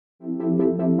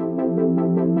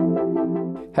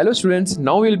Hello students,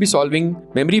 now we will be solving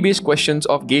memory-based questions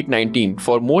of GATE 19.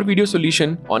 For more video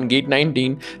solution on GATE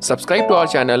 19, subscribe to our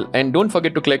channel and don't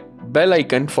forget to click bell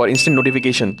icon for instant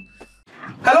notification.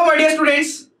 Hello my dear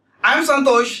students, I am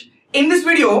Santosh. In this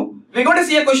video, we are going to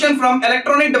see a question from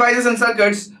electronic devices and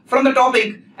circuits from the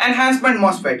topic enhancement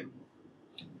MOSFET.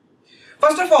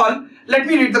 First of all, let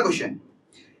me read the question.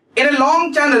 In a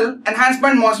long channel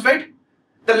enhancement MOSFET,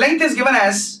 the length is given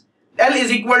as L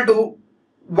is equal to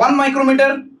 1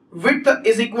 micrometer, width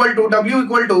is equal to W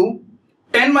equal to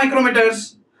 10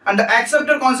 micrometers, and the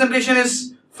acceptor concentration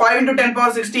is 5 into 10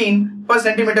 power 16 per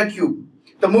centimeter cube.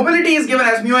 The mobility is given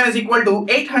as mu n is equal to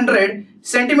 800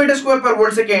 centimeter square per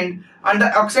volt second, and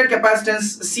the oxide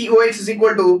capacitance COX is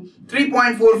equal to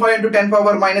 3.45 into 10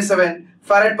 power minus 7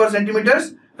 farad per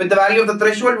centimeters, with the value of the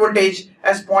threshold voltage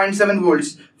as 0.7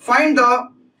 volts. Find the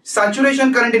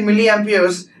saturation current in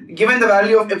milliamperes given the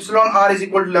value of epsilon R is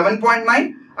equal to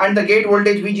 11.9 and the gate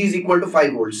voltage VG is equal to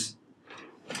 5 volts.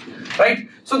 Right?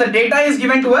 So the data is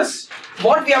given to us.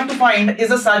 What we have to find is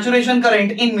the saturation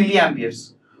current in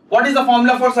milliamperes. What is the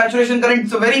formula for saturation current?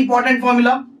 It's a very important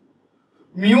formula.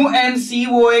 Mu n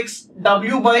COX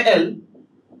W by L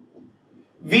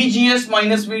VGS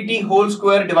minus VT whole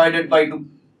square divided by 2.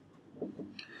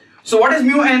 So what is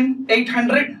mu n?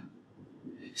 800.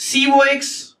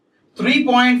 COX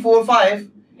 3.45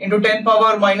 into 10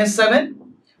 power minus 7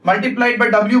 multiplied by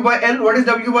W by L. What is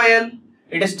W by L?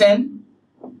 It is 10.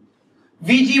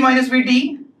 VG minus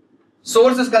VT,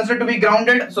 source is considered to be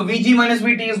grounded, so VG minus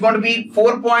VT is going to be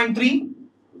 4.3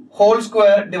 whole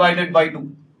square divided by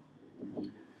 2.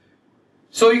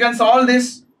 So you can solve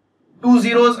this. 2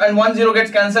 zeros and 1 zero gets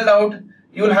cancelled out.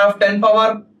 You will have 10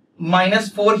 power minus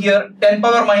 4 here. 10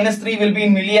 power minus 3 will be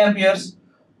in milliamperes.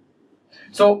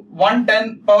 So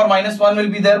 10 power minus 1 will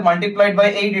be there, multiplied by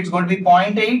 8, it's going to be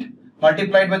 0.8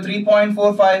 multiplied by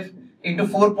 3.45 into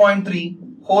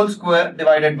 4.3 whole square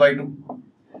divided by 2.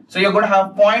 So you're going to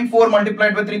have 0.4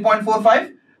 multiplied by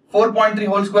 3.45, 4.3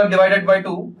 whole square divided by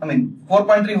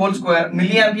 4.3 whole square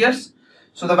milliamperes.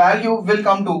 So the value will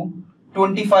come to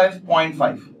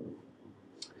 25.5.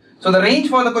 So the range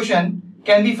for the question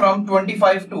can be from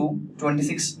 25 to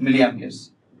 26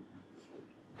 milliamperes.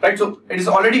 Right, so it is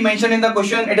already mentioned in the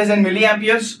question, it is in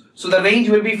milliamperes. So the range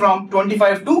will be from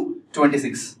 25 to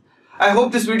 26. I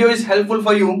hope this video is helpful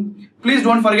for you. Please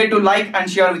don't forget to like and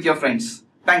share with your friends.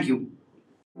 Thank you.